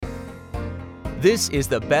This is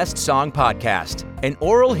the Best Song Podcast, an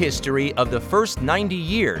oral history of the first 90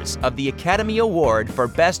 years of the Academy Award for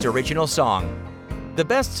Best Original Song. The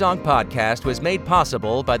Best Song Podcast was made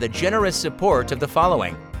possible by the generous support of the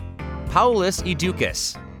following: Paulus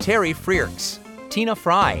Edukis, Terry Freerks, Tina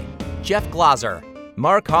Fry, Jeff Glazer,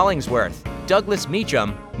 Mark Hollingsworth, Douglas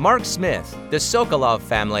Meacham, Mark Smith, the Sokolov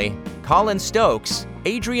family, Colin Stokes,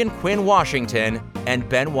 Adrian Quinn Washington, and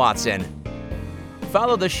Ben Watson.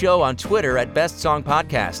 Follow the show on Twitter at Best Song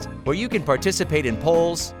Podcast, where you can participate in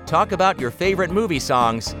polls, talk about your favorite movie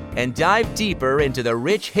songs, and dive deeper into the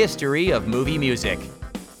rich history of movie music.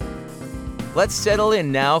 Let's settle in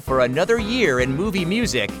now for another year in movie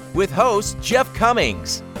music with host Jeff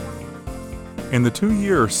Commings. In the 2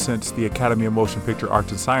 years since the Academy of Motion Picture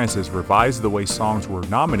Arts and Sciences revised the way songs were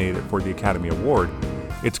nominated for the Academy Award,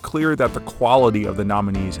 it's clear that the quality of the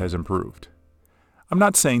nominees has improved. I'm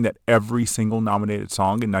not saying that every single nominated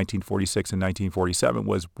song in 1946 and 1947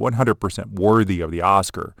 was 100% worthy of the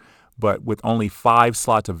Oscar, but with only 5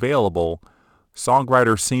 slots available,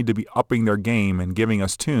 songwriters seemed to be upping their game and giving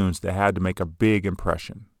us tunes that had to make a big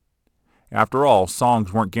impression. After all,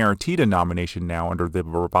 songs weren't guaranteed a nomination now under the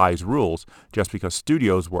revised rules just because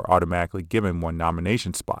studios were automatically given one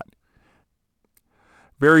nomination spot.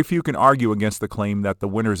 Very few can argue against the claim that the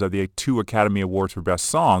winners of the 2 Academy Awards for Best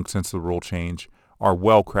Song since the rule change are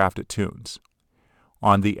well-crafted tunes.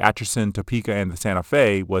 On the Atchison, Topeka, and the Santa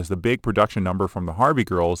Fe was the big production number from the Harvey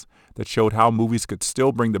Girls that showed how movies could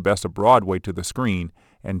still bring the best of Broadway to the screen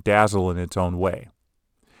and dazzle in its own way.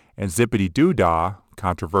 And Zippity Doo Dah,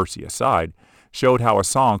 controversy aside, showed how a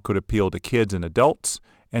song could appeal to kids and adults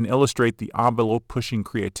and illustrate the envelope-pushing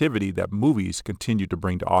creativity that movies continue to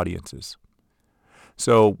bring to audiences.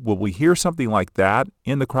 So, will we hear something like that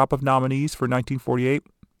in the crop of nominees for 1948?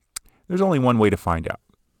 There's only one way to find out.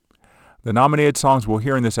 The nominated songs we'll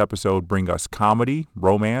hear in this episode bring us comedy,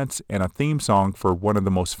 romance, and a theme song for one of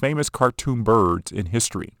the most famous cartoon birds in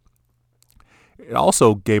history. It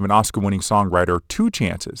also gave an Oscar-winning songwriter 2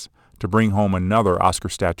 chances to bring home another Oscar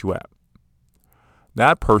statuette.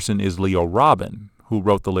 That person is Leo Robin, who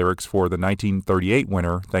wrote the lyrics for the 1938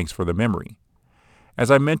 winner, Thanks for the Memory.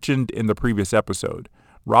 As I mentioned in the previous episode,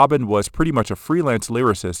 Robin was pretty much a freelance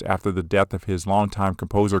lyricist after the death of his longtime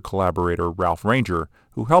composer-collaborator Ralph Ranger,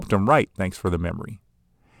 who helped him write Thanks for the Memory.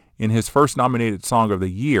 In his first nominated Song of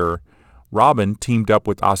the Year, Robin teamed up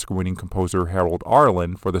with Oscar-winning composer Harold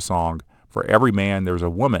Arlen for the song For Every Man There's a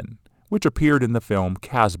Woman, which appeared in the film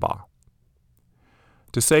Casbah.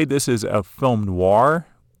 To say this is a film noir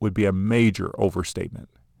would be a major overstatement.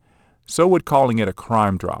 So would calling it a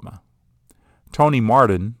crime drama. Tony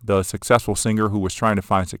Martin, the successful singer who was trying to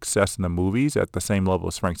find success in the movies at the same level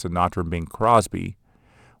as Frank Sinatra and Bing Crosby,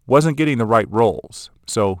 wasn't getting the right roles,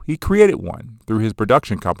 so he created one through his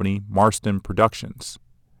production company, Marston Productions.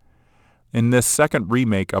 In this second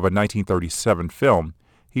remake of a 1937 film,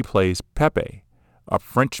 he plays Pepe, a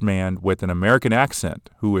French man with an American accent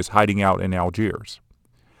who is hiding out in Algiers.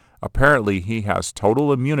 Apparently, he has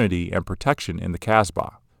total immunity and protection in the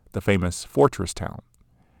Casbah, the famous fortress town.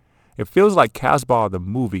 It feels like Casbah the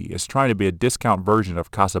movie is trying to be a discount version of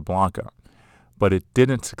Casablanca, but it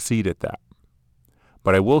didn't succeed at that.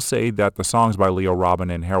 But I will say that the songs by Leo Robin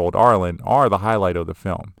and Harold Arlen are the highlight of the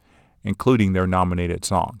film, including their nominated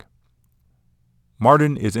song.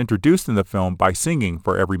 Martin is introduced in the film by singing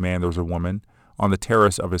For Every Man There's a Woman on the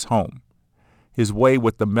terrace of his home. His way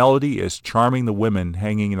with the melody is charming the women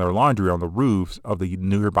hanging their laundry on the roofs of the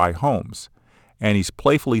nearby homes, and he's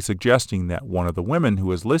playfully suggesting that one of the women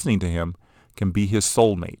who is listening to him can be his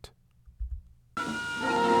soulmate. For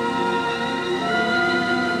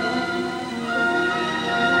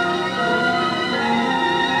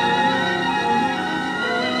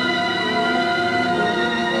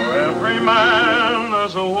every man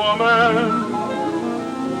there's a woman,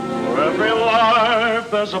 for every life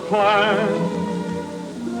there's a plan.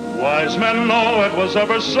 Wise men know it was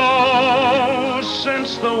ever so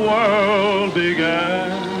since the world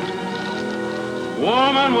began.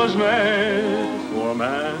 Woman was made for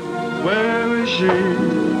man. Where is she?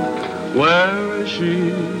 Where is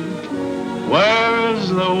she? Where is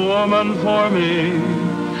the woman for me?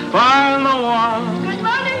 Find the one. Good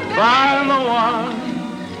morning, Find the one.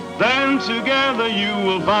 Then together you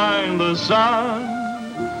will find the sun.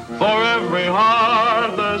 For every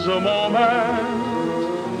heart there's a moment.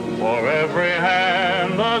 For every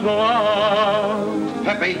hand a glove,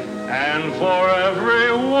 Pepe. and for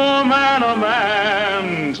every woman a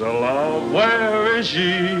man to love. Where is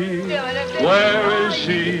she? Where is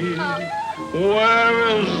she? Where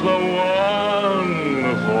is the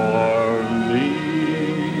one for me?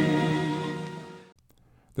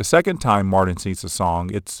 The second time Martin sings the song,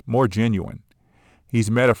 it's more genuine. He's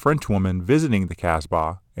met a Frenchwoman visiting the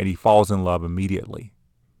Casbah, and he falls in love immediately.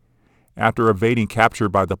 After evading capture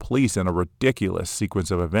by the police in a ridiculous sequence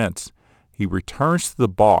of events, he returns to the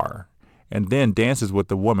bar and then dances with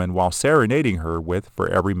the woman while serenading her with "For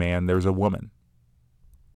Every Man There's a Woman."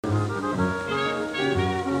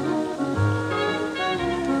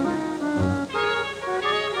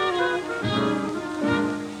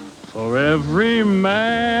 For every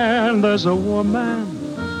man there's a woman,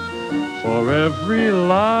 for every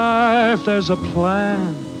life there's a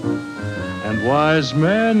plan, and wise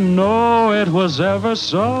men know it was ever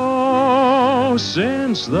so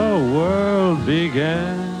since the world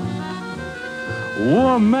began.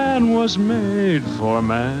 Woman was made for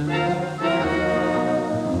man.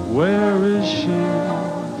 Where is she?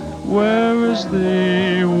 Where is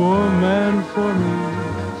the woman for me?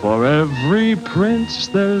 For every prince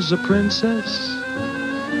there's a princess,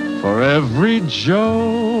 for every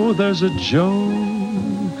Joe there's a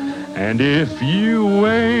Joan, and if you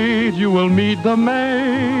wait you will meet the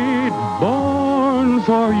maid born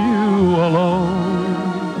for you alone,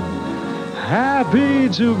 happy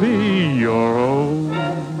to be your own.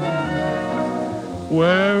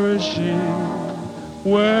 Where is she?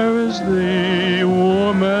 Where is the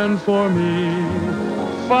woman for me?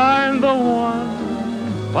 Find the one,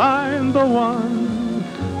 find the one,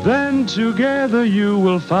 then together you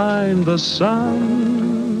will find the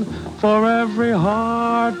sun. For every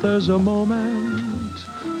heart there's a moment,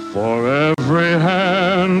 for every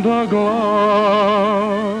hand a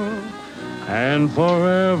glove, and for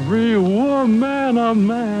every woman a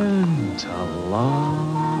man to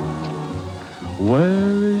love.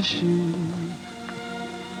 Where is she?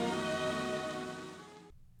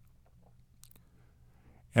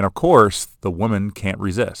 And of course, the woman can't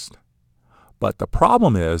resist. But the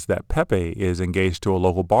problem is that Pepe is engaged to a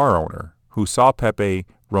local bar owner who saw Pepe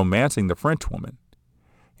romancing the Frenchwoman.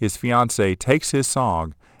 His fiancée takes his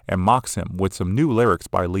song and mocks him with some new lyrics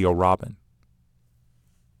by Leo Robin.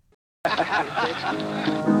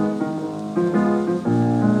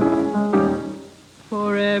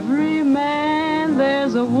 For every man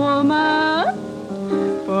there's a woman,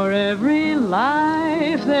 for every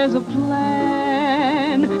life there's a plan,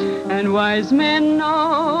 and wise men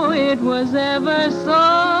know it was ever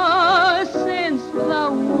so since the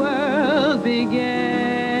world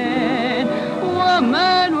began.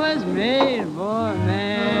 Woman was made for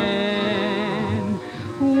man.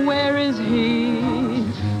 Where is he?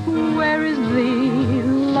 Where is the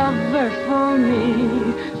lover for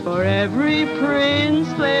me? For every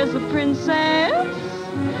prince there's a princess,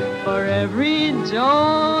 for every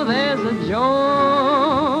Joe there's a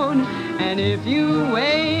Joan, and if you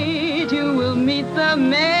wait you will meet the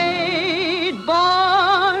maid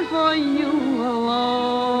born for you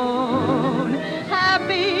alone,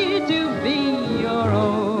 happy to be your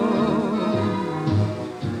own.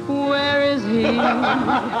 Where is he?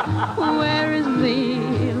 Where is the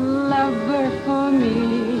lover for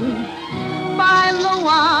me? Find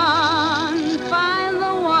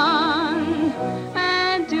the one,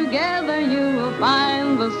 and together you will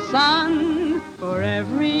find the sun. For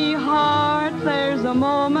every heart there's a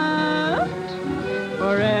moment,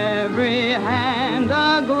 for every hand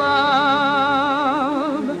a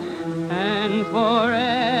glove, and for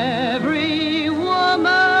every woman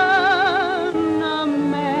a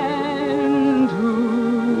man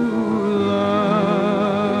true love.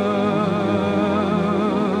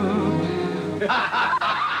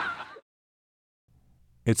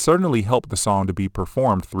 It certainly helped the song to be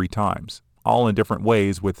performed 3 times, all in different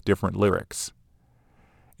ways with different lyrics.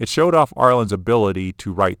 It showed off Arlen's ability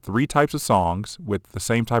to write 3 types of songs with the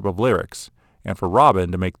same type of lyrics, and for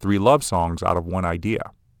Robin to make 3 love songs out of one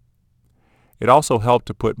idea. It also helped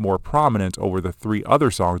to put more prominence over the 3 other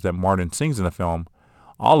songs that Martin sings in the film,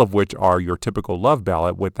 all of which are your typical love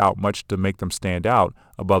ballad without much to make them stand out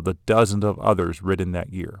above the dozens of others written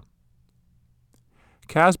that year.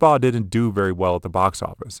 Casbah didn't do very well at the box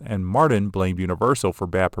office, and Martin blamed Universal for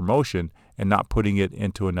bad promotion and not putting it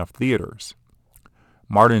into enough theaters.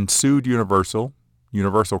 Martin sued Universal,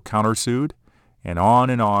 Universal countersued, and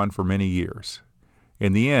on for many years.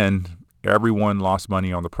 In the end, everyone lost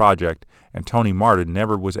money on the project, and Tony Martin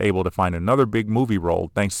never was able to find another big movie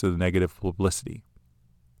role thanks to the negative publicity.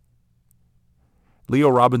 Leo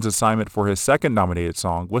Robin's assignment for his second nominated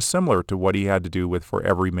song was similar to what he had to do with For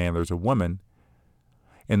Every Man There's a Woman.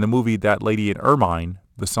 In the movie That Lady in Ermine,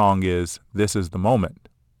 the song is This Is the Moment.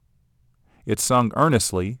 It's sung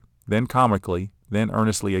earnestly, then comically, then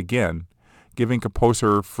earnestly again, giving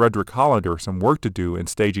composer Frederick Hollander some work to do in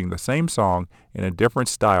staging the same song in a different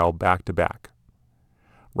style back to back.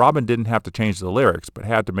 Robin didn't have to change the lyrics, but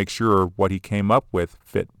had to make sure what he came up with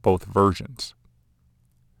fit both versions.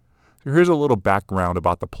 So here's a little background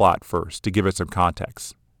about the plot first, to give it some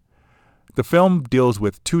context. The film deals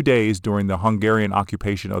with 2 days during the Hungarian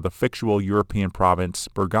occupation of the fictional European province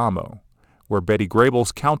Bergamo, where Betty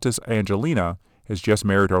Grable's Countess Angelina has just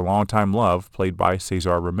married her longtime love, played by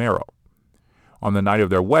Cesar Romero. On the night of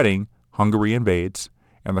their wedding, Hungary invades,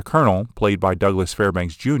 and the Colonel, played by Douglas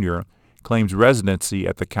Fairbanks Jr., claims residency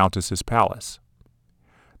at the Countess's palace.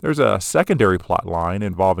 There's a secondary plot line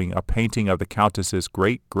involving a painting of the Countess's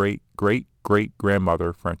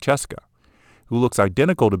great-great-great-great-grandmother, Francesca, who looks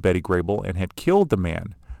identical to Betty Grable and had killed the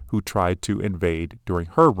man who tried to invade during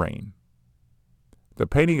her reign. The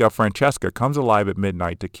painting of Francesca comes alive at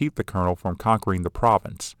midnight to keep the Colonel from conquering the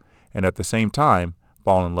province, and at the same time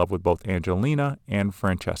fall in love with both Angelina and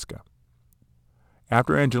Francesca.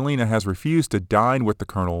 After Angelina has refused to dine with the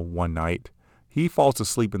Colonel one night, he falls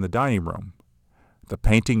asleep in the dining room. The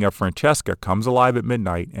painting of Francesca comes alive at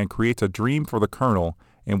midnight and creates a dream for the Colonel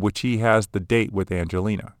in which he has the date with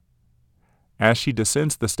Angelina. As she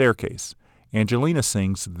descends the staircase, Angelina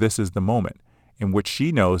sings "This Is the Moment," in which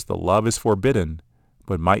she knows the love is forbidden,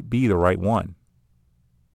 but might be the right one.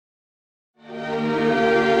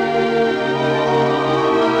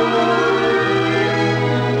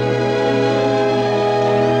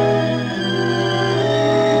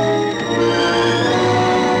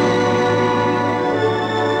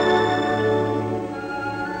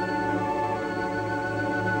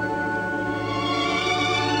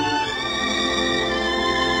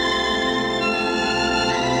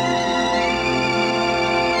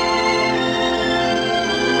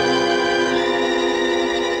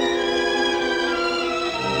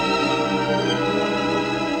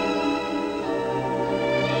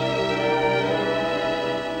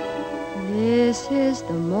 This is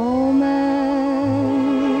the moment,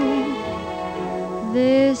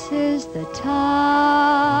 this is the time.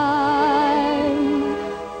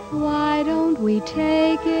 Why don't we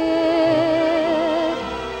take it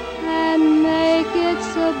and make it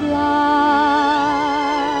sublime?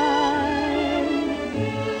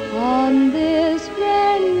 On this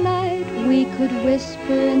rare night we could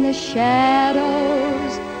whisper in the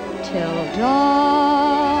shadows till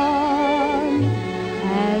dawn.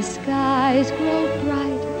 As skies grow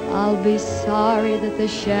bright, I'll be sorry that the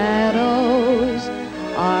shadows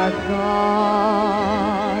are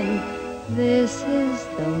gone. This is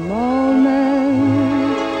the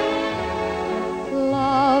moment.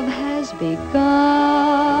 Love has begun.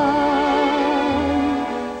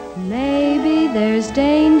 Maybe there's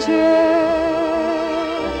danger,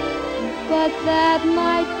 but that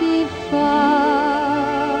might be fun.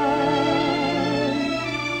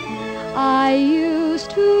 I used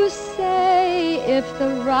to say if the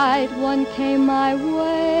right one came my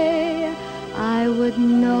way, I would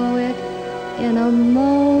know it in a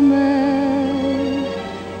moment.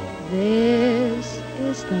 This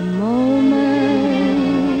is the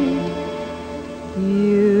moment.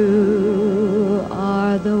 You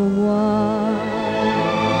are the one.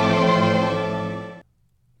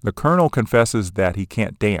 The Colonel confesses that he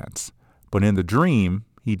can't dance, but in the dream,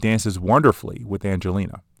 he dances wonderfully with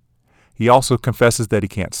Angelina. He also confesses that he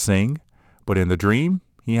can't sing, but in the dream,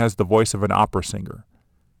 he has the voice of an opera singer.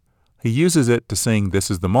 He uses it to sing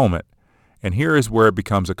 "This Is the Moment," and here is where it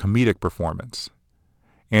becomes a comedic performance.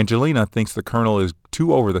 Angelina thinks the Colonel is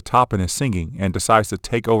too over the top in his singing and decides to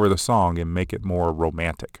take over the song and make it more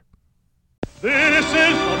romantic. This is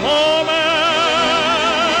the moment.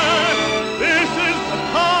 This is the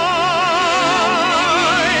time.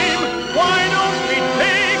 Why don't we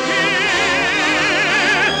take it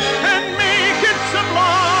and make it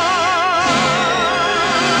sublime?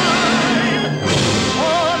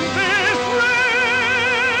 On this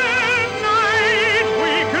red night,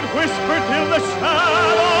 we could whisper till the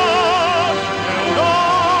shadows till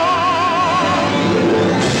dawn.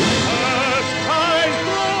 As skies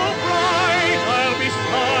grow bright, I'll be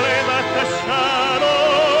sorry that the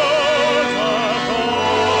shadows are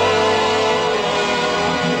gone.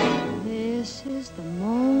 This is the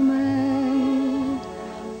moment.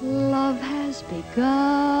 Love has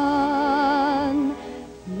begun.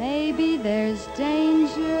 Maybe there's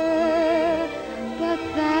danger, but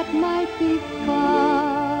that might be fun.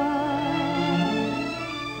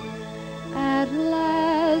 At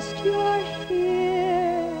last you're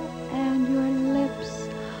here, and your lips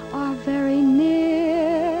are very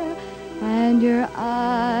near, and your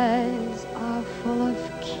eyes are full of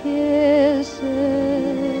kisses.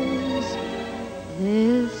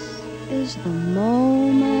 This is the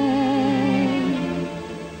moment.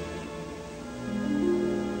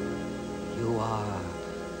 You are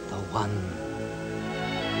one.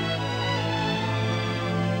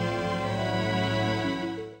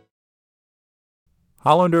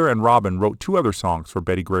 Hollander and Robin wrote 2 other songs for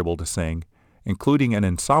Betty Grable to sing, including an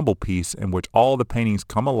ensemble piece in which all the paintings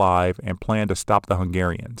come alive and plan to stop the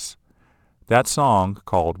Hungarians. That song,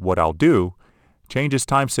 called What I'll Do, changes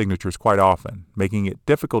time signatures quite often, making it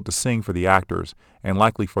difficult to sing for the actors and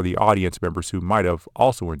likely for the audience members who might have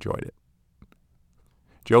also enjoyed it.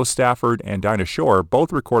 Joe Stafford and Dinah Shore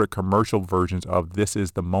both recorded commercial versions of This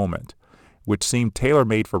Is the Moment, which seemed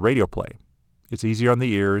tailor-made for radio play. It's easier on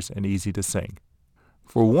the ears and easy to sing.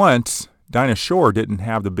 For once, Dinah Shore didn't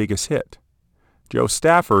have the biggest hit. Joe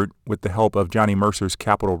Stafford, with the help of Johnny Mercer's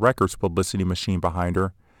Capitol Records publicity machine behind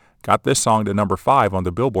her, got this song to number 5 on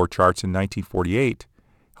the Billboard charts in 1948,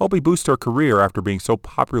 helping boost her career after being so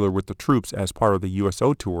popular with the troops as part of the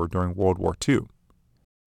USO tour during World War II.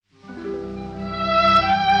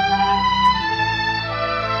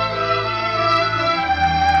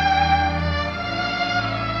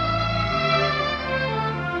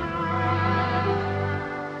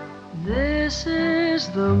 This is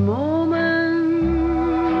the moment,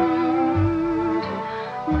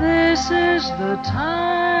 this is the time.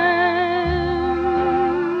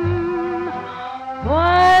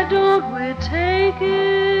 Why don't we take it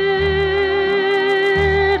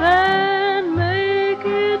and make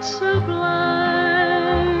it sublime?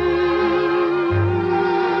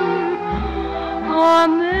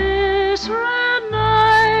 On this red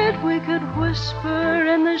night we could whisper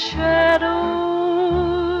in the shadows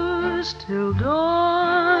till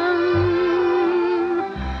dawn.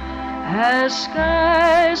 As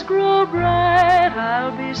skies grow bright,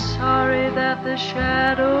 I'll be sorry that the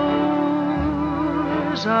shadows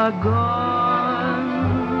are gone.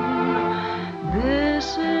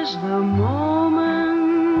 This is the moment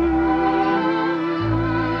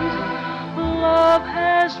love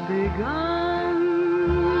has begun.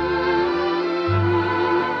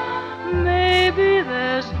 Maybe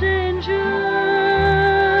there's danger,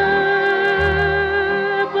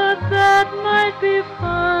 that might be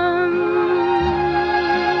fun.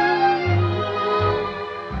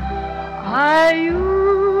 I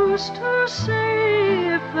used to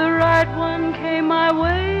say if the right one came my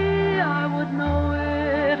way, I would know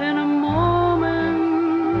it in a moment.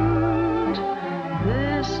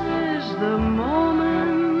 This is the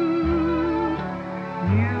moment,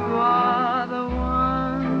 you are the one.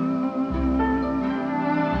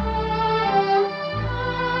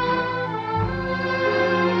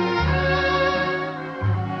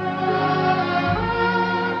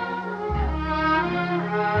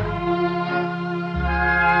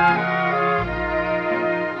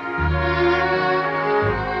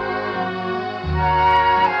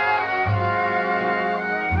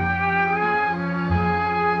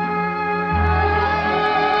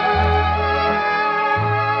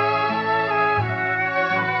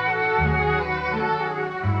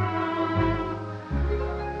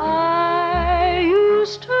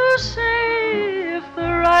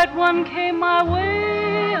 One came my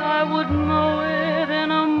way, I would know it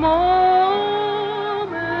in a moment.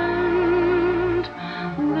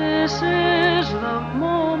 This is the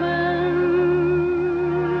moment,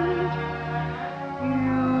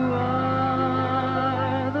 you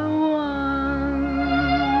are the one.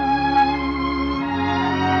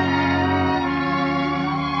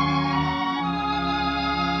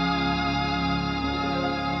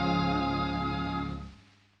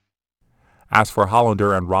 As for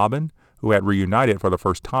Hollander and Robin, who had reunited for the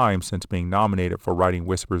first time since being nominated for writing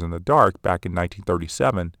Whispers in the Dark back in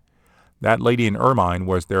 1937, That Lady in Ermine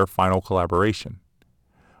was their final collaboration.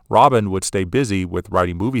 Robin would stay busy with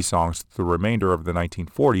writing movie songs through the remainder of the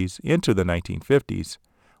 1940s into the 1950s,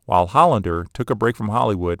 while Hollander took a break from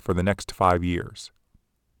Hollywood for the next 5 years.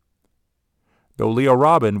 Though Leo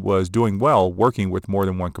Robin was doing well working with more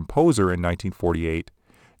than one composer in 1948,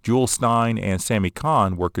 Jule Styne and Sammy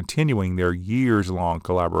Cahn were continuing their years-long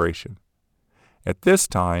collaboration. At this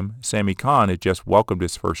time, Sammy Cahn had just welcomed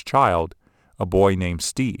his first child, a boy named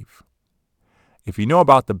Steve. If you know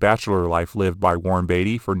about the bachelor life lived by Warren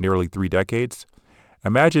Beatty for nearly 3 decades,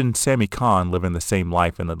 imagine Sammy Cahn living the same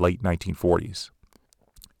life in the late 1940s.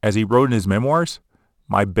 As he wrote in his memoirs,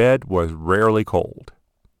 "My bed was rarely cold."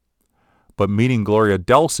 But meeting Gloria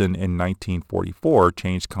Delson in 1944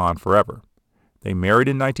 changed Cahn forever. They married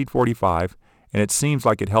in 1945, and it seems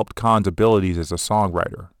like it helped Cahn's abilities as a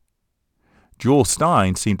songwriter. Jule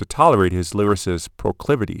Styne seemed to tolerate his lyricist's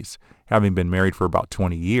proclivities, having been married for about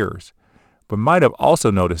 20 years, but might have also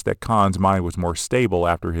noticed that Cahn's mind was more stable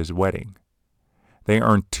after his wedding. They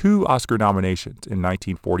earned 2 Oscar nominations in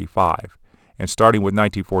 1945, and starting with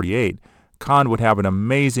 1948, Cahn would have an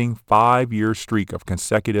amazing 5-year streak of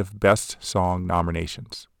consecutive Best Song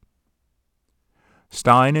nominations.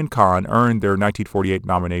 Styne and Cahn earned their 1948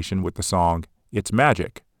 nomination with the song It's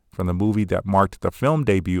Magic from the movie that marked the film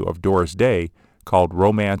debut of Doris Day called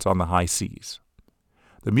Romance on the High Seas.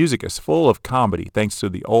 The music is full of comedy thanks to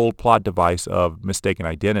the old plot device of mistaken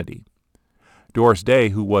identity. Doris Day,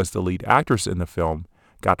 who was the lead actress in the film,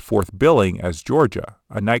 got fourth billing as Georgia,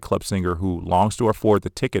 a nightclub singer who longs to afford the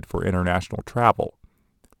ticket for international travel.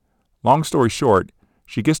 Long story short,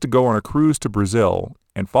 she gets to go on a cruise to Brazil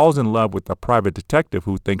and falls in love with a private detective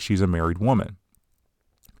who thinks she's a married woman.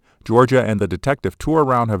 Georgia and the detective tour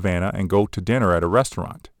around Havana and go to dinner at a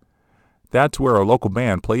restaurant. That's where a local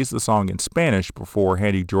band plays the song in Spanish before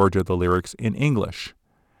handing Georgia the lyrics in English.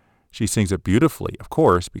 She sings it beautifully, of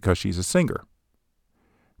course, because she's a singer.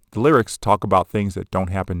 The lyrics talk about things that don't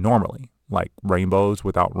happen normally, like rainbows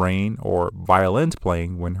without rain or violins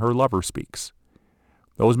playing when her lover speaks.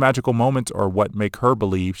 Those magical moments are what make her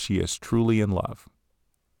believe she is truly in love.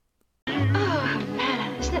 Oh,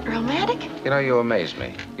 Havana, isn't it romantic? You know, you amaze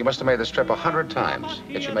me. You must have made this trip 100 times,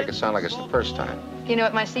 yet you make it sound like it's the first time. You know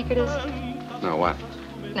what my secret is? No, what?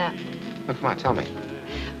 No. Oh, come on, tell me.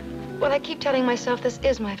 Well, I keep telling myself this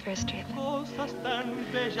is my first trip.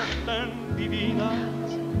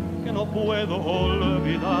 Que no puedo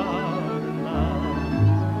olvidarla.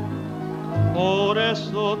 Por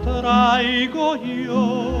eso traigo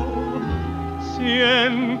yo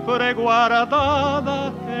siempre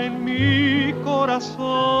guardada en mi corazón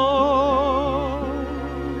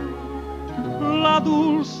la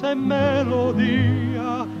dulce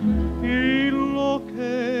melodía y lo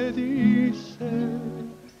que dice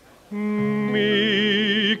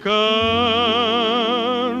mi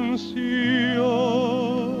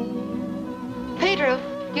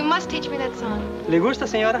You must teach me that song. ¿Le gusta,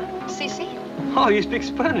 señora? Sí, sí. Oh, you speak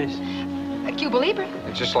Spanish. Cuba Libre.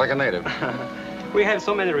 It's just like a native. We have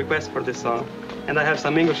so many requests for this song. And I have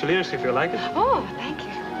some English lyrics if you like it. Oh, thank you.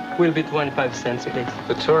 Will be 25 cents, please.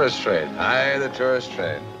 The tourist trade. Aye, the tourist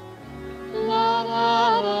trade. La,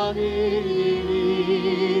 la, la, dee, dee,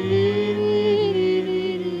 dee,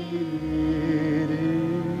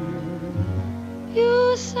 dee.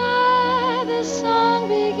 You sigh, the song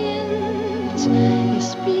begins. You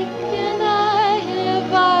speak and I hear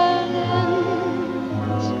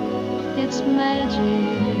violins. It's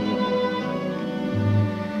magic.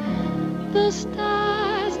 The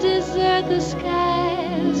stars desert the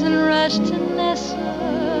skies and rush to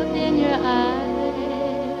nestle in your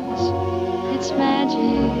eyes. It's magic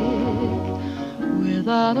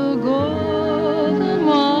without a golden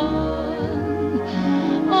wand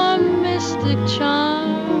or mystic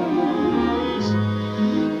charms.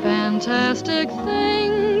 Fantastic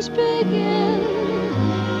things begin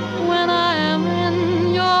when I am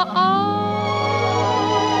in your arms.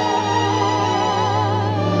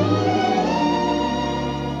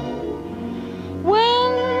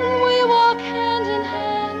 When we walk hand in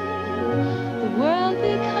hand, the world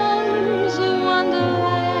becomes a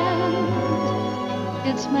wonderland.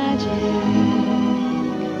 It's magic.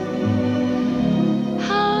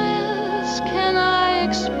 How else can I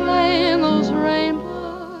explain those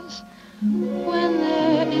rainbows when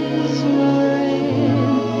there is no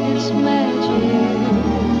rain? It's magic.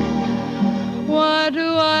 Why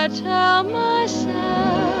do I tell myself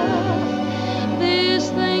these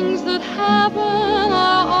things that happen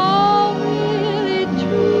are all really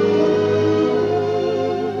true?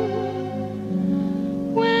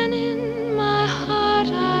 When in my heart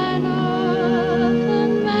I know the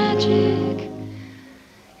magic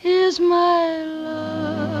is my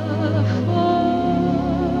love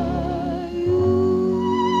for you.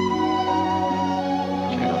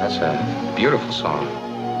 Jule, that's a beautiful song.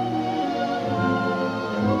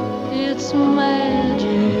 It's magic.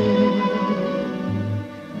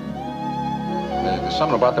 There's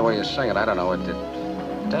something about the way you sing it. I don't know. It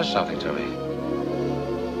does something to me.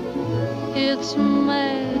 It's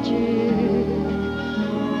magic.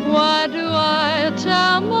 Why do I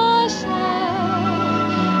tell myself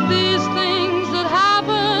these things that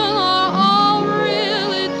happen are all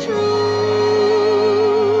really true?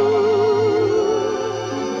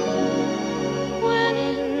 When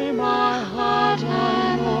in my heart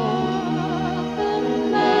I know the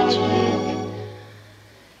magic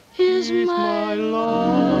is my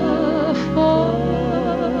love for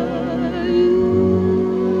you.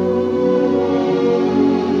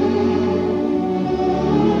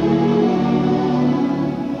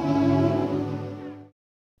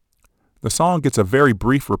 The song gets a very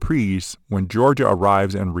brief reprise when Georgia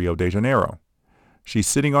arrives in Rio de Janeiro. She's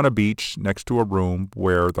sitting on a beach next to a room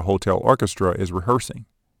where the hotel orchestra is rehearsing.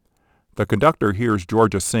 The conductor hears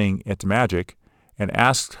Georgia sing It's Magic and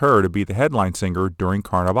asks her to be the headline singer during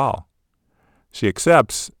Carnival. She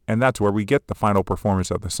accepts, and that's where we get the final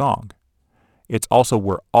performance of the song. It's also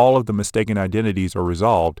where all of the mistaken identities are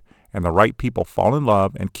resolved and the right people fall in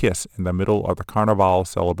love and kiss in the middle of the Carnival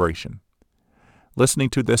celebration. Listening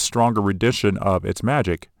to this stronger rendition of It's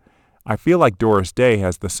Magic, I feel like Doris Day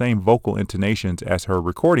has the same vocal intonations as her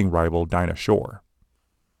recording rival Dinah Shore.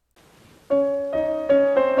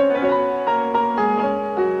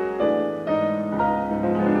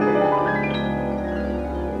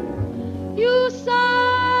 You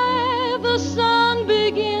sigh, the song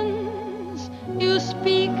begins. You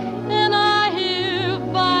speak, and I hear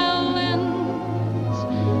violins.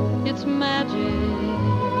 It's magic.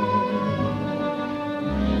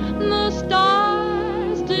 The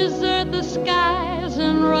stars desert the skies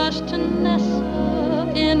and rush to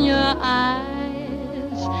nestle in your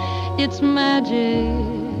eyes. It's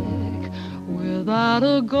magic without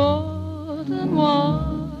a golden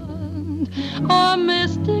wand or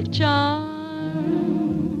mystic charms.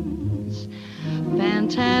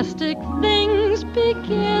 Fantastic things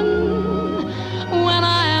begin when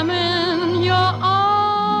I am in your arms.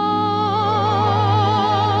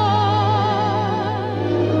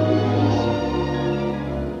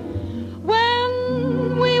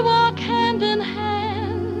 When we walk hand in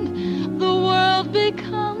hand, the world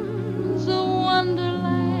becomes a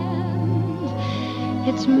wonderland.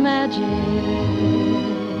 It's magic.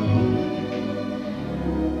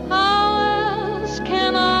 How else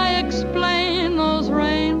can I explain those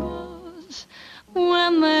rainbows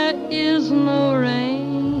when there is no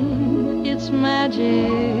rain? It's magic.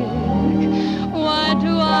 Why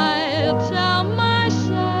do I tell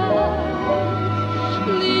myself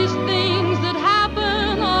these things that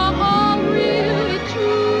happen are all really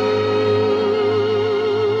true?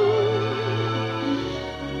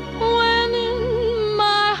 When in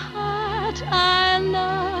my heart I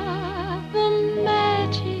know the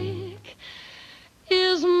magic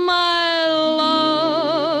is my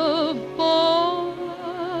love for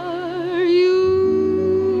you.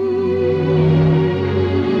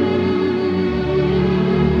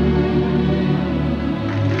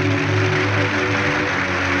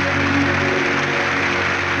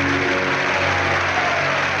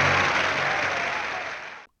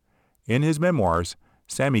 In his memoirs,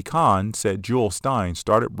 Sammy Cahn said Jule Styne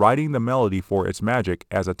started writing the melody for It's Magic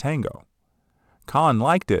as a tango. Cahn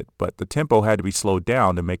liked it, but the tempo had to be slowed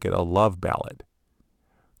down to make it a love ballad.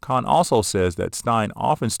 Cahn also says that Styne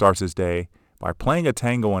often starts his day by playing a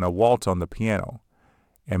tango and a waltz on the piano,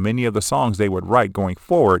 and many of the songs they would write going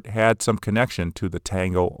forward had some connection to the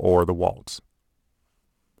tango or the waltz.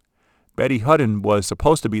 Betty Hutton was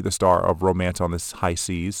supposed to be the star of Romance on the High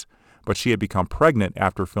Seas, but she had become pregnant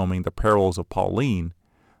after filming The Perils of Pauline,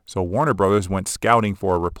 so Warner Brothers went scouting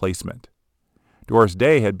for a replacement. Doris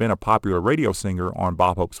Day had been a popular radio singer on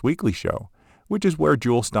Bob Hope's Weekly Show, which is where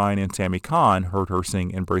Jule Styne and Sammy Cahn heard her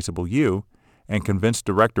sing Embraceable You and convinced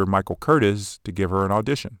director Michael Curtiz to give her an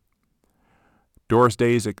audition. Doris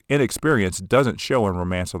Day's inexperience doesn't show in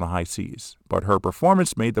Romance on the High Seas, but her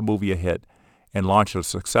performance made the movie a hit and launched a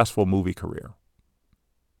successful movie career.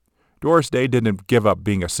 Doris Day didn't give up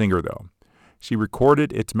being a singer, though. She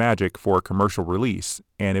recorded It's Magic for a commercial release,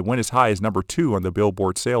 and it went as high as number 2 on the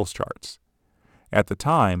Billboard sales charts. At the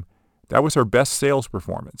time, that was her best sales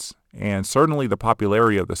performance, and certainly the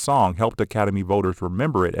popularity of the song helped Academy voters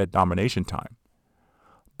remember it at nomination time.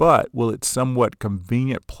 But will its somewhat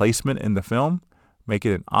convenient placement in the film make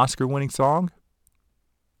it an Oscar-winning song?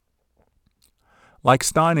 Like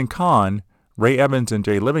Styne and Cahn, Ray Evans and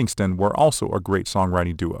Jay Livingston were also a great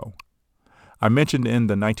songwriting duo. I mentioned in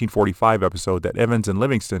the 1945 episode that Evans and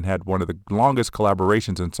Livingston had one of the longest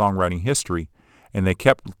collaborations in songwriting history, and they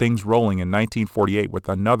kept things rolling in 1948 with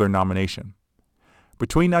another nomination.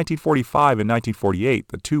 Between 1945 and 1948,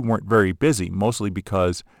 the two weren't very busy, mostly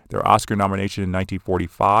because their Oscar nomination in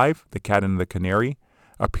 1945, The Cat and the Canary,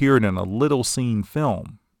 appeared in a little-seen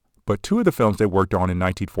film. But 2 of the films they worked on in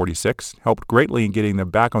 1946 helped greatly in getting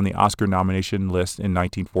them back on the Oscar nomination list in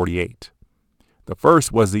 1948. The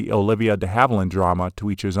first was the Olivia de Havilland drama To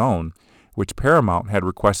Each His Own, which Paramount had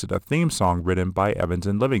requested a theme song written by Evans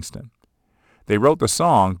and Livingston. They wrote the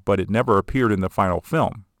song, but it never appeared in the final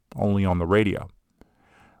film, only on the radio.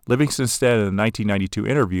 Livingston said in a 1992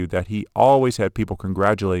 interview that he always had people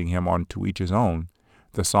congratulating him on To Each His Own,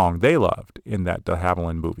 the song they loved in that de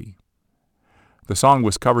Havilland movie. The song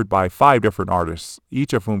was covered by 5 different artists,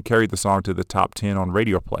 each of whom carried the song to the top 10 on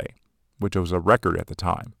radio play, which was a record at the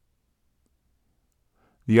time.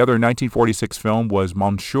 The other 1946 film was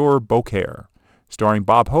Monsieur Beaucaire, starring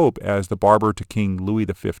Bob Hope as the barber to King Louis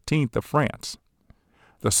XV of France.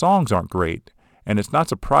 The songs aren't great, and it's not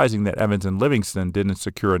surprising that Evans and Livingston didn't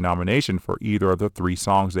secure a nomination for either of the 3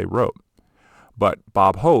 songs they wrote. But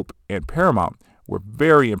Bob Hope and Paramount were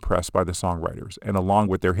very impressed by the songwriters, and along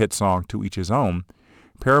with their hit song To Each His Own,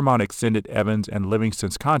 Paramount extended Evans and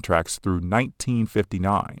Livingston's contracts through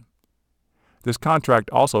 1959. This contract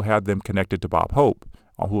also had them connected to Bob Hope,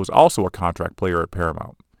 who was also a contract player at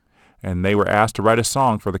Paramount, and they were asked to write a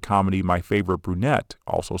song for the comedy My Favorite Brunette,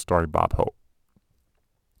 also starring Bob Hope.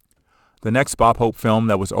 The next Bob Hope film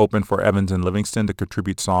that was open for Evans and Livingston to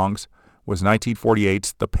contribute songs was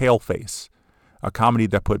 1948's The Paleface, a comedy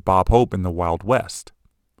that put Bob Hope in the Wild West.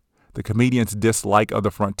 The comedian's dislike of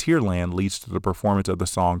the frontierland leads to the performance of the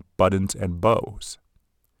song Buttons and Bows.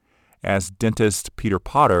 As dentist Peter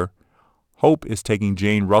Potter, Hope is taking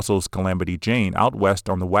Jane Russell's Calamity Jane out west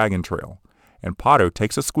on the wagon trail, and Potter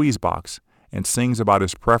takes a squeeze box and sings about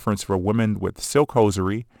his preference for women with silk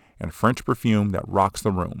hosiery and French perfume that rocks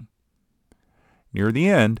the room. Near the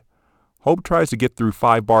end, Hope tries to get through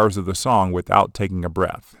 5 bars of the song without taking a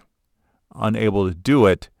breath. Unable to do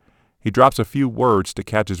it, he drops a few words to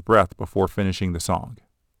catch his breath before finishing the song.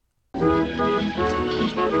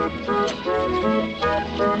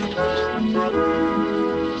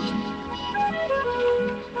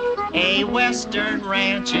 A western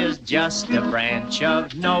ranch is just a branch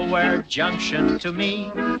of Nowhere Junction to me.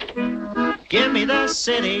 Give me the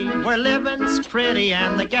city where living's pretty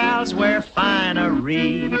and the gals wear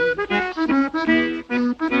finery.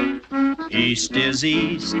 East is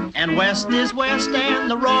east and west is west and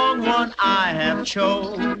the wrong one I have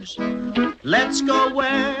chose. Let's go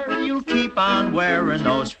where you'll keep on wearing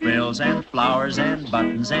those frills and flowers and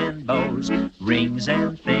buttons and bows, rings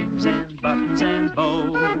and things and buttons and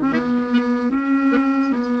bows.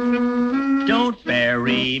 Don't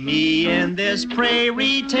bury me in this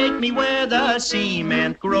prairie, take me where the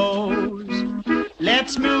cement grows.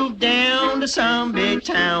 Let's move down to some big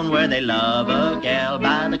town where they love a gal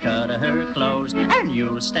by the cut of her clothes, and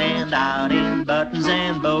you'll stand out in buttons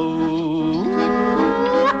and bows.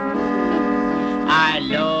 I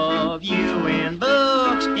love you in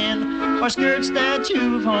buckskin or skirts that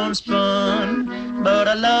you've homespun, but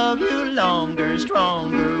I love you longer,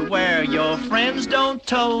 stronger, where your friends don't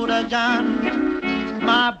tote a gun.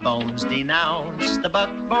 My bones denounce the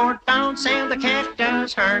buckboard bounce and the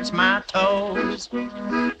cactus hurts my toes.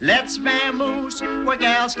 Let's vamoose where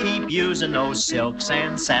gals keep using those silks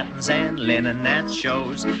and satins and linen that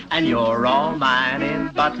shows, and you're all mine in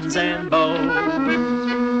buttons and bows.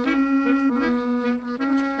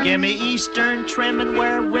 Give me eastern trimming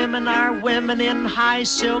where women are women in high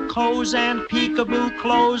silk hose and peekaboo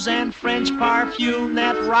clothes and French perfume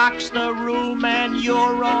that rocks the room, and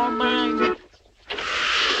you're all mine.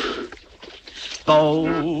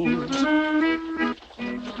 Bows,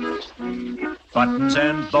 buttons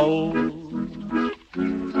and bows,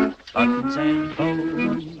 buttons and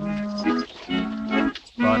bows,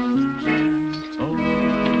 buttons and bows.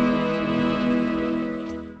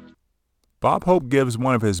 Bob Hope gives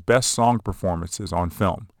one of his best song performances on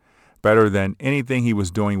film, better than anything he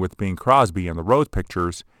was doing with Bing Crosby in the Rose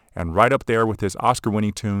Pictures, and right up there with his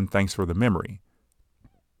Oscar-winning tune Thanks for the Memory.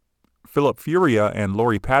 Philip Furia and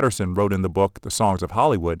Laurie Patterson wrote in the book The Songs of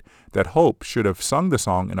Hollywood that Hope should have sung the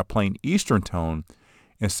song in a plain Eastern tone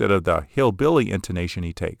instead of the hillbilly intonation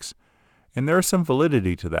he takes, and there is some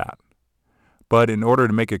validity to that. But in order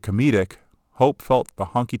to make it comedic, Hope felt the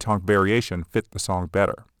honky-tonk variation fit the song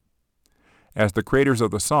better. As the creators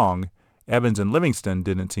of the song, Evans and Livingston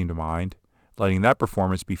didn't seem to mind, letting that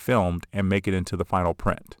performance be filmed and make it into the final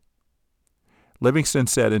print. Livingston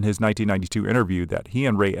said in his 1992 interview that he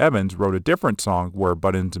and Ray Evans wrote a different song where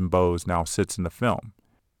Buttons and Bows now sits in the film.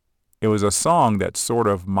 It was a song that sort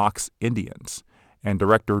of mocks Indians, and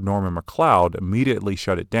director Norman MacLeod immediately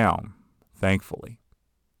shut it down, thankfully.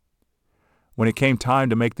 When it came time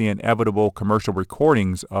to make the inevitable commercial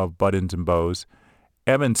recordings of Buttons and Bows,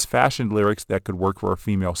 Evans fashioned lyrics that could work for a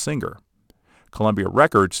female singer. Columbia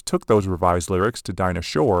Records took those revised lyrics to Dinah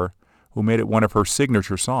Shore, who made it one of her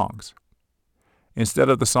signature songs. Instead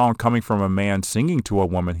of the song coming from a man singing to a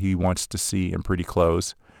woman he wants to see in pretty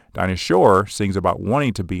clothes, Dinah Shore sings about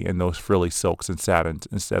wanting to be in those frilly silks and satins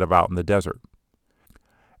instead of out in the desert.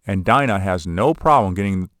 And Dinah has no problem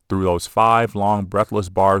getting through those 5 long breathless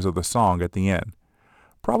bars of the song at the end,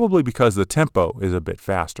 probably because the tempo is a bit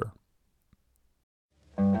faster.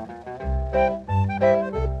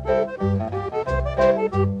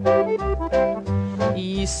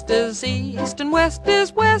 East is east and west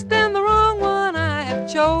is west and the wrong one I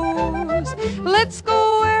have chose. Let's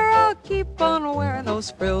go where I'll keep on wearing those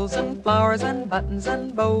those frills and flowers and buttons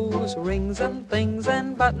and bows, rings and things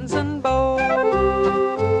and buttons and bows.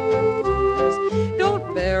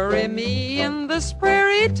 Don't bury me in this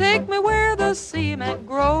prairie, take me where the cement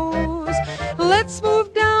grows. Let's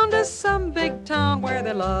move down to some big town where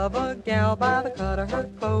they love a gal by the cut of her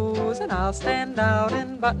clothes, and I'll stand out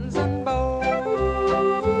in buttons and bows.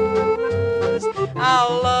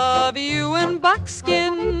 I'll love you in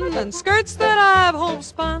buckskin and skirts that I've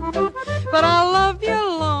homespun, but I'll love you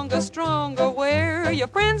longer, stronger, where your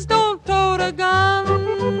friends don't tote a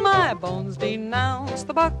gun. My bones denounce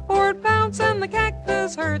the buckboard bounce and the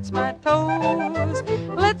cactus hurts my toes.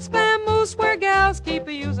 Let's vamoose where gals keep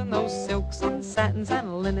using those silks and satins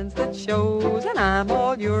and linens that shows, and I'm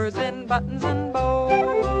all yours in buttons and bows.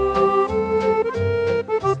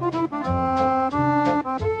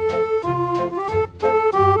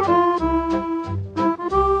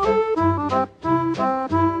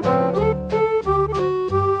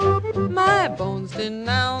 My bones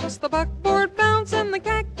denounce the buckboard bounce and the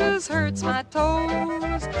cactus hurts my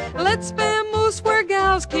toes. Let's vamoose where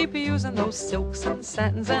gals keep using those silks and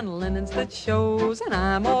satins and linens that shows, and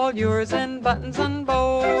I'm all yours in buttons and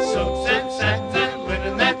bows. Silks and satins and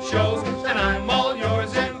linen that shows, and I'm all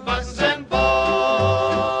yours in buttons and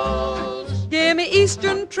bows. Give me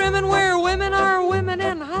Eastern trimming where women are women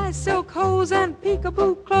in high silk hose and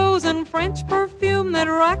peekaboo clothes and French perfume that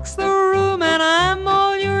rocks the room, and I'm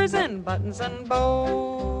all yours in buttons and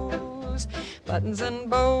bows. Buttons and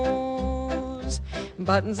bows.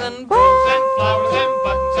 Buttons and bows. Rings and flowers and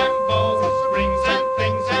buttons and bows, rings and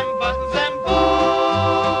things and buttons and bows.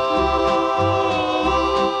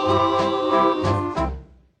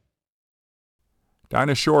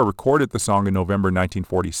 Dinah Shore recorded the song in November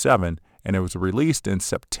 1947, and it was released in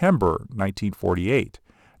September 1948,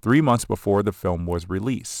 3 months before the film was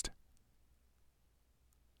released.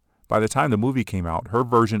 By the time the movie came out, her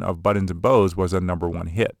version of Buttons and Bows was a #1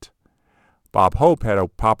 hit. Bob Hope had a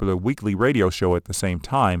popular weekly radio show at the same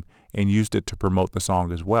time and used it to promote the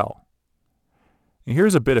song as well. And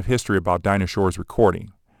here's a bit of history about Dinah Shore's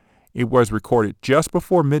recording. It was recorded just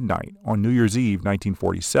before midnight on New Year's Eve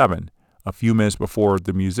 1947, a few minutes before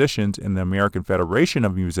the musicians in the American Federation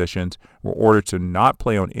of Musicians were ordered to not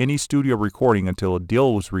play on any studio recording until a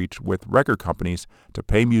deal was reached with record companies to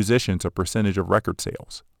pay musicians a percentage of record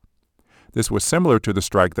sales. This was similar to the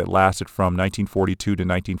strike that lasted from 1942 to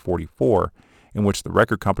 1944, in which the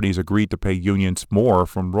record companies agreed to pay unions more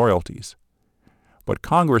from royalties. But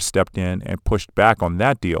Congress stepped in and pushed back on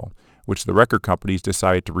that deal, which the record companies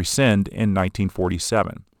decided to rescind in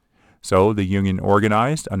 1947. So the union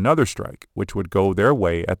organized another strike, which would go their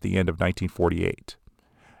way at the end of 1948.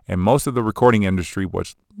 And most of the recording industry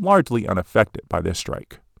was largely unaffected by this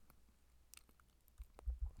strike.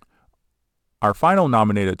 Our final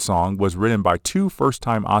nominated song was written by 2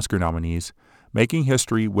 first-time Oscar nominees, making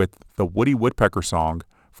history with the Woody Woodpecker song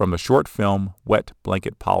from the short film Wet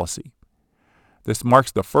Blanket Policy. This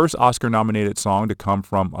marks the first Oscar-nominated song to come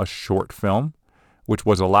from a short film, which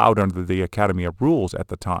was allowed under the Academy of rules at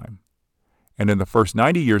the time. And in the first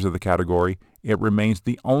 90 years of the category, it remains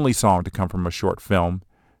the only song to come from a short film,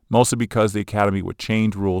 mostly because the Academy would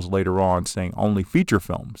change rules later on, saying only feature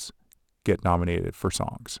films get nominated for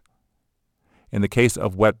songs. In the case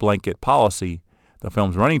of Wet Blanket Policy, the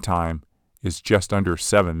film's running time is just under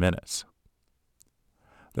 7 minutes.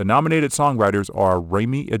 The nominated songwriters are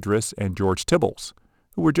Rami Idris and George Tibbles,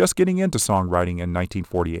 who were just getting into songwriting in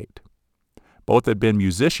 1948. Both had been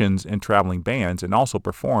musicians in traveling bands and also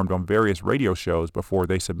performed on various radio shows before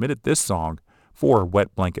they submitted this song for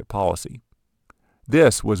Wet Blanket Policy.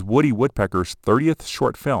 This was Woody Woodpecker's 30th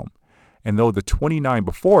short film, and though the 29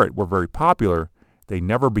 before it were very popular, they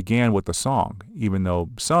never began with the song, even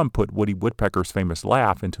though some put Woody Woodpecker's famous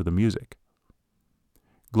laugh into the music.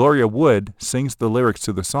 Gloria Wood sings the lyrics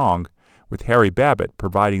to the song, with Harry Babbitt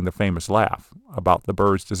providing the famous laugh about the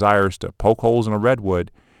bird's desires to poke holes in a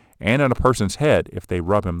redwood and in a person's head if they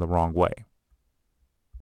rub him the wrong way.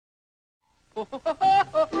 Oh,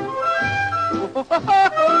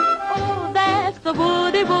 that's the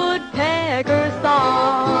Woody Woodpecker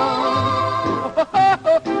song.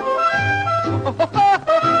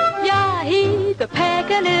 Yeah, he's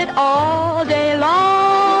a-pecking it all day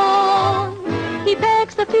long. He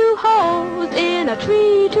pecks a few holes in a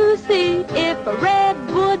tree to see if a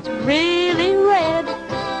redwood's really red.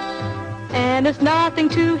 And it's nothing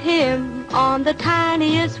to him on the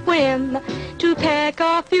tiniest whim to peck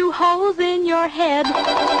a few holes in your head.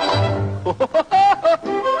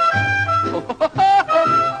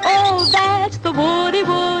 Oh, that's the Woody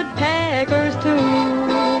Woodpecker's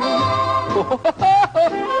tune.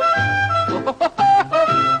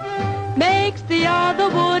 Makes the other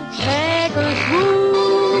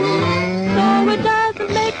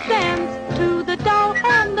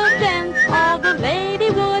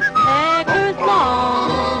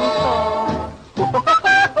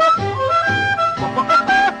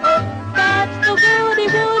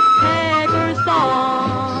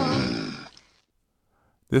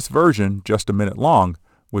This version, just a minute long,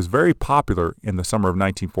 was very popular in the summer of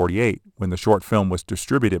 1948 when the short film was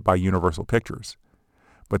distributed by Universal Pictures.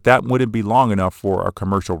 But that wouldn't be long enough for a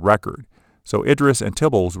commercial record, so Idris and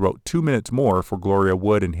Tibbles wrote 2 minutes more for Gloria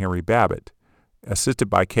Wood and Harry Babbitt, assisted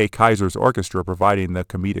by Kay Kaiser's orchestra providing the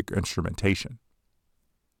comedic instrumentation.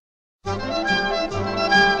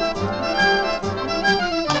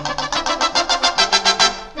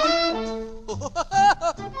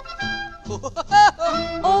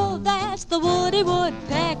 Oh, that's the Woody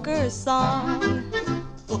Woodpecker's song.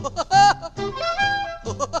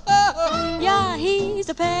 Yeah, he's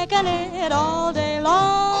a-pecking it all day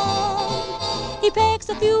long. He pecks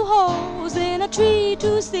a few holes in a tree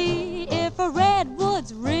to see if a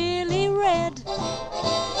redwood's really red.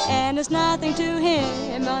 And it's nothing to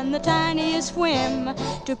him on the tiniest whim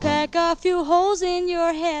to peck a few holes in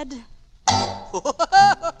your head.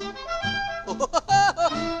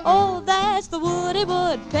 Oh, that's the Woody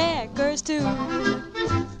Woodpecker's tune.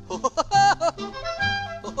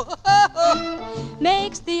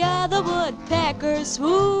 Makes the other woodpeckers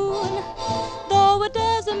swoon, though it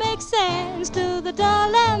doesn't make sense to the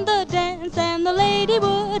doll and the dance, and the lady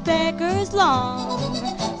woodpeckers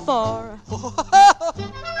long for.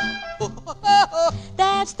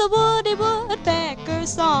 That's the Woody Woodpecker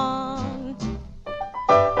song.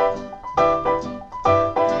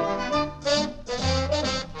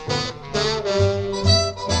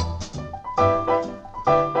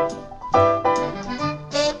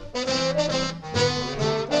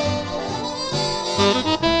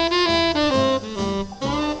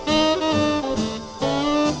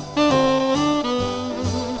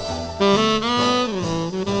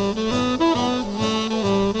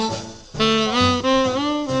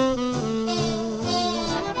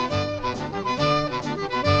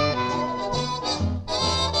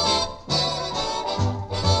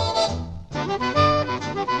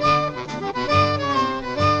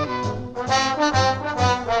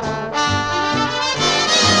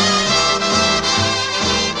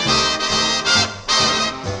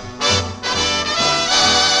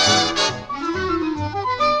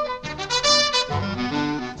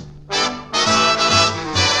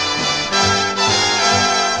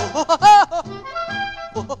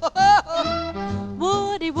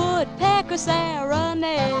 Woody Woodpecker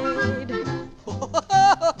serenade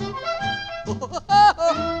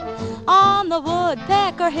on the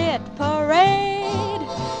Woodpecker hit parade.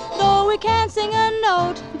 Though he can't sing a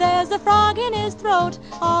note, there's a frog in his throat.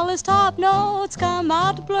 All his top notes come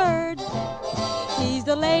out blurred. He's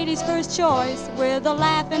the lady's first choice with a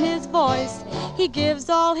laugh in his voice. He gives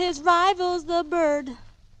all his rivals the bird.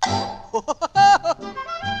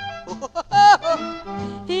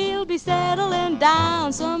 He'll be settling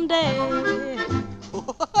down someday.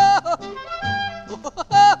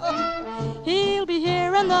 He'll be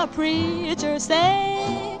hearing the preacher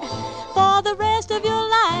say, for the rest of your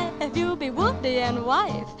life you'll be Woody and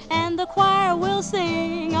wife, and the choir will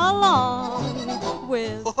sing along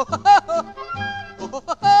with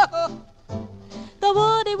the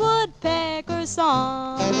Woody Woodpecker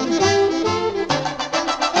song.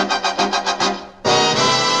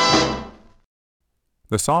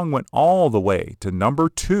 The song went all the way to number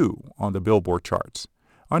 2 on the Billboard charts,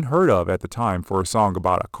 unheard of at the time for a song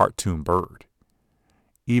about a cartoon bird.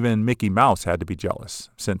 Even Mickey Mouse had to be jealous,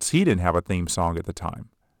 since he didn't have a theme song at the time.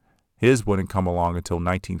 His wouldn't come along until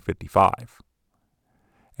 1955.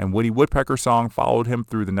 And Woody Woodpecker's song followed him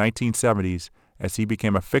through the 1970s as he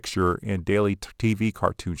became a fixture in daily TV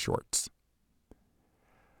cartoon shorts.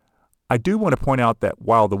 I do want to point out that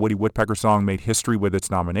while the Woody Woodpecker song made history with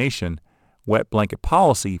its nomination, Wet Blanket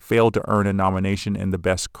Policy failed to earn a nomination in the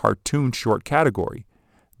Best Cartoon Short category,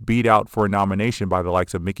 beat out for a nomination by the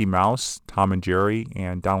likes of Mickey Mouse, Tom and Jerry,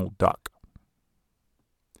 and Donald Duck.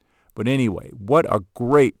 But anyway, what a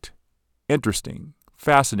great, interesting,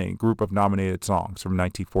 fascinating group of nominated songs from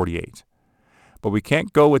 1948. But we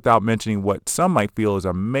can't go without mentioning what some might feel is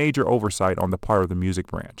a major oversight on the part of the music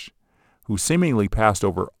branch, who seemingly passed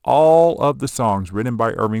over all of the songs written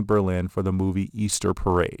by Irving Berlin for the movie Easter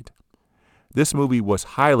Parade. This movie was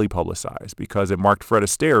highly publicized because it marked Fred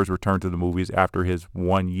Astaire's return to the movies after his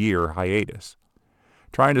 1-year hiatus.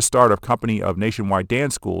 Trying to start a company of nationwide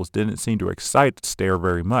dance schools didn't seem to excite Astaire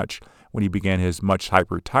very much when he began his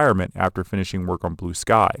much-hyped retirement after finishing work on Blue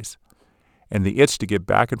Skies. And the itch to get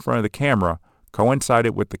back in front of the camera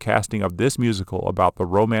coincided with the casting of this musical about the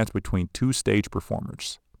romance between two stage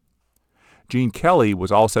performers. Gene Kelly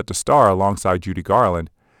was all set to star alongside Judy Garland,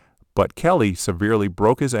 but Kelly severely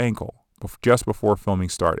broke his ankle just before filming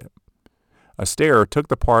started. Astaire took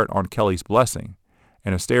the part on Kelly's blessing,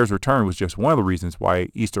 and Astaire's return was just one of the reasons why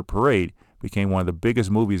Easter Parade became one of the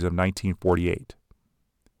biggest movies of 1948.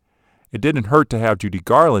 It didn't hurt to have Judy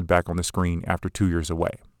Garland back on the screen after 2 years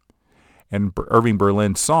away. And Irving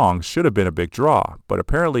Berlin's songs should have been a big draw, but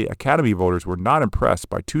apparently Academy voters were not impressed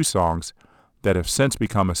by two songs that have since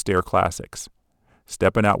become Astaire classics,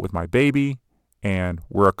 Steppin' Out with My Baby and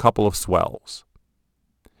We're a Couple of Swells.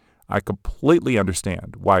 I completely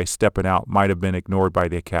understand why Steppin' Out might have been ignored by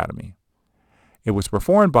the Academy. It was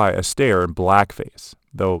performed by Astaire in blackface,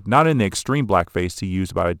 though not in the extreme blackface he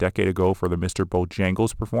used about a decade ago for the Mr.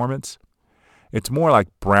 Bojangles performance. It's more like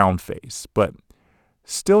brownface, but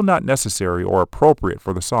still not necessary or appropriate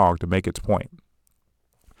for the song to make its point.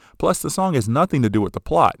 Plus, the song has nothing to do with the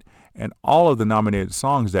plot, and all of the nominated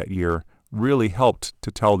songs that year really helped to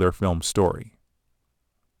tell their film story.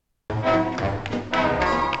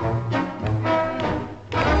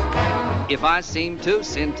 If I seem to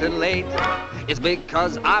scintillate, it's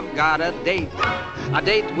because I've got a date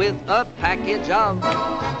with a package of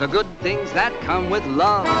the good things that come with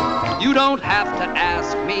love. You don't have to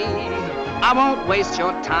ask me, I won't waste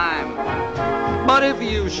your time. But if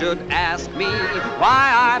you should ask me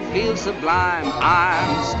why I feel sublime,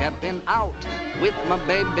 I'm stepping out with my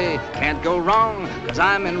baby. Can't go wrong, 'cause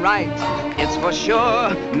I'm in right. It's for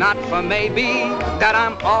sure, not for maybe, that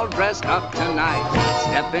I'm all dressed up tonight.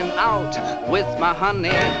 Stepping out with my honey,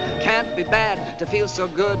 can't be bad to feel so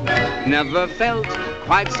good. Never felt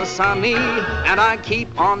quite so sunny, and I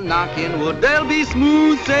keep on knocking wood. They'll be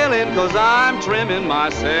smooth sailing, 'cause I'm trimming my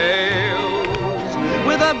sails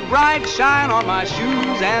with a bright shine on my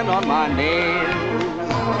shoes and on my nails.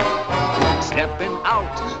 Stepping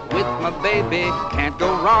out with my baby, can't go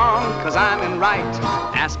wrong, 'cause I'm in right.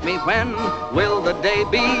 Ask me when will the day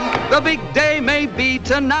be, the big day may be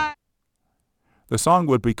tonight. The song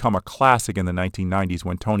would become a classic in the 1990s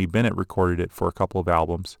when Tony Bennett recorded it for a couple of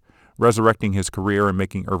albums, resurrecting his career and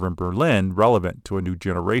making Irving Berlin relevant to a new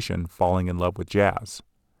generation falling in love with jazz.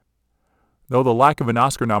 Though the lack of an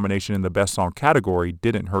Oscar nomination in the Best Song category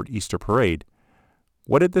didn't hurt Easter Parade,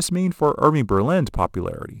 what did this mean for Irving Berlin's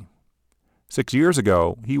popularity? 6 years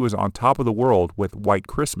ago, he was on top of the world with White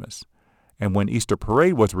Christmas, and when Easter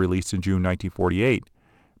Parade was released in June 1948,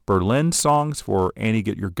 Berlin's songs for Annie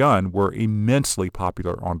Get Your Gun were immensely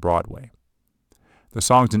popular on Broadway. The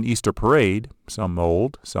songs in Easter Parade, some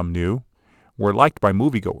old, some new, were liked by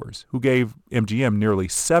moviegoers, who gave MGM nearly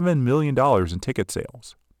 $7 million in ticket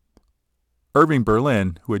sales. Irving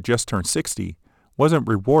Berlin, who had just turned 60, wasn't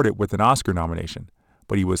rewarded with an Oscar nomination,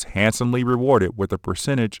 but he was handsomely rewarded with a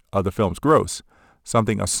percentage of the film's gross,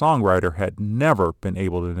 something a songwriter had never been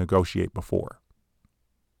able to negotiate before.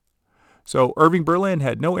 So Irving Berlin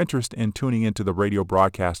had no interest in tuning into the radio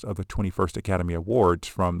broadcast of the 21st Academy Awards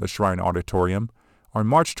from the Shrine Auditorium on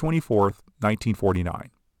March 24,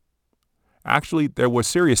 1949. Actually, there was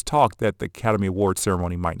serious talk that the Academy Awards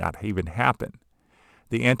ceremony might not even happen.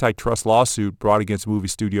 The antitrust lawsuit brought against movie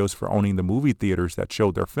studios for owning the movie theaters that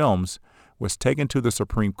showed their films was taken to the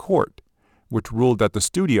Supreme Court, which ruled that the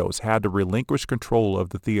studios had to relinquish control of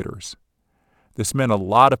the theaters. This meant a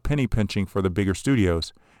lot of penny pinching for the bigger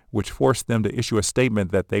studios, which forced them to issue a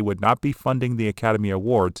statement that they would not be funding the Academy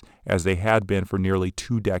Awards as they had been for nearly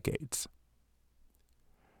 2 decades.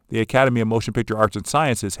 The Academy of Motion Picture Arts and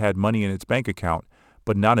Sciences had money in its bank account,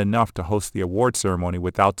 but not enough to host the award ceremony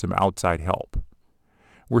without some outside help.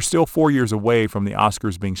 We're still 4 years away from the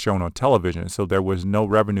Oscars being shown on television, so there was no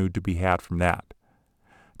revenue to be had from that.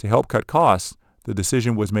 To help cut costs, the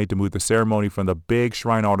decision was made to move the ceremony from the big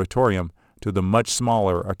Shrine Auditorium to the much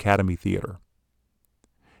smaller Academy Theater.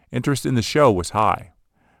 Interest in the show was high.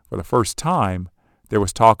 For the first time, there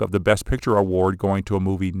was talk of the Best Picture award going to a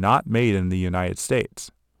movie not made in the United States.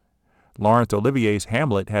 Laurence Olivier's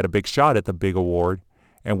Hamlet had a big shot at the big award,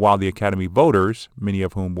 and while the Academy voters, many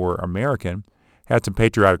of whom were American, had some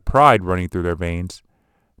patriotic pride running through their veins,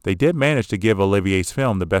 they did manage to give Olivier's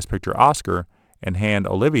film the Best Picture Oscar and hand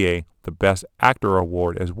Olivier the Best Actor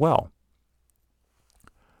award as well.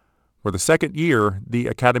 For the second year, the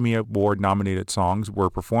Academy Award-nominated songs were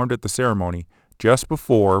performed at the ceremony just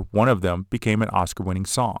before one of them became an Oscar-winning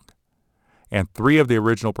song. And 3 of the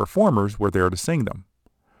original performers were there to sing them.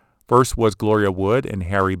 First was Gloria Wood and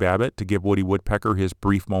Harry Babbitt to give Woody Woodpecker his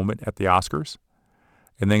brief moment at the Oscars.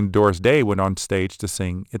 And then Doris Day went on stage to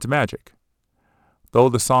sing It's Magic. Though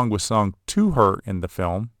the song was sung to her in the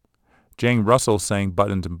film, Jane Russell sang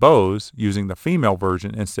Buttons and Bows using the female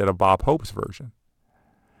version instead of Bob Hope's version.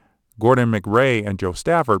 Gordon McRae and Joe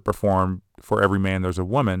Stafford performed For Every Man There's a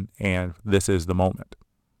Woman and This Is the Moment.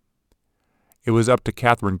 It was up to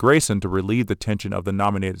Kathryn Grayson to relieve the tension of the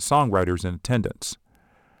nominated songwriters in attendance.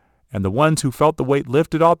 And the ones who felt the weight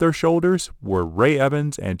lifted off their shoulders were Ray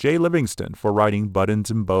Evans and Jay Livingston for writing Buttons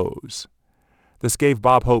and Bows. This gave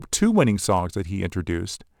Bob Hope 2 winning songs that he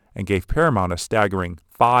introduced and gave Paramount a staggering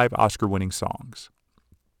 5 Oscar-winning songs.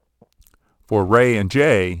 For Ray and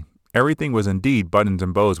Jay, everything was indeed buttons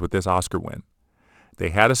and bows with this Oscar win. They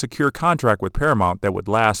had a secure contract with Paramount that would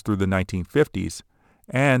last through the 1950s,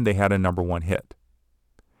 and they had a #1 hit.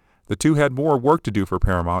 The two had more work to do for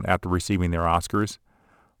Paramount after receiving their Oscars,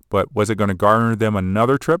 but was it going to garner them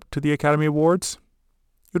another trip to the Academy Awards?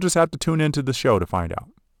 You'll just have to tune into the show to find out.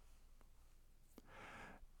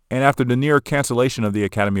 And after the near cancellation of the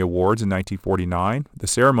Academy Awards in 1949, the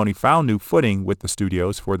ceremony found new footing with the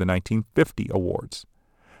studios for the 1950 awards.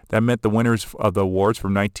 That meant the winners of the awards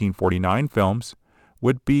from 1949 films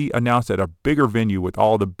would be announced at a bigger venue with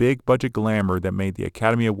all the big budget glamour that made the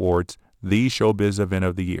Academy Awards the showbiz event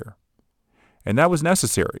of the year. And that was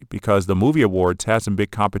necessary because the movie awards had some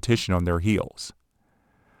big competition on their heels.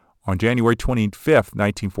 On January 25,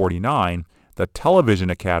 1949, the Television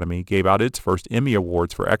Academy gave out its first Emmy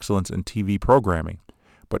Awards for excellence in TV programming,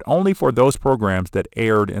 but only for those programs that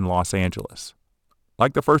aired in Los Angeles.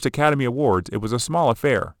 Like the first Academy Awards, it was a small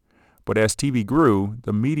affair, but as TV grew,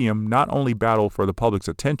 the medium not only battled for the public's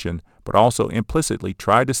attention, but also implicitly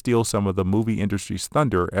tried to steal some of the movie industry's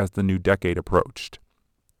thunder as the new decade approached.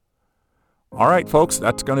 All right, folks,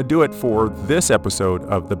 that's going to do it for this episode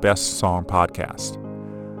of the Best Song Podcast.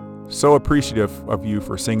 So appreciative of you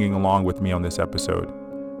for singing along with me on this episode,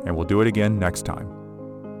 and we'll do it again next time.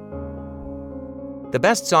 The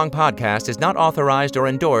Best Song Podcast is not authorized or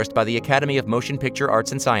endorsed by the Academy of Motion Picture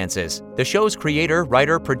Arts and Sciences. The show's creator,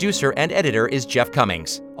 writer, producer, and editor is Jeff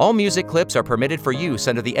Commings. All music clips are permitted for use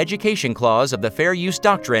under the Education Clause of the Fair Use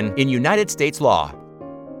Doctrine in United States law.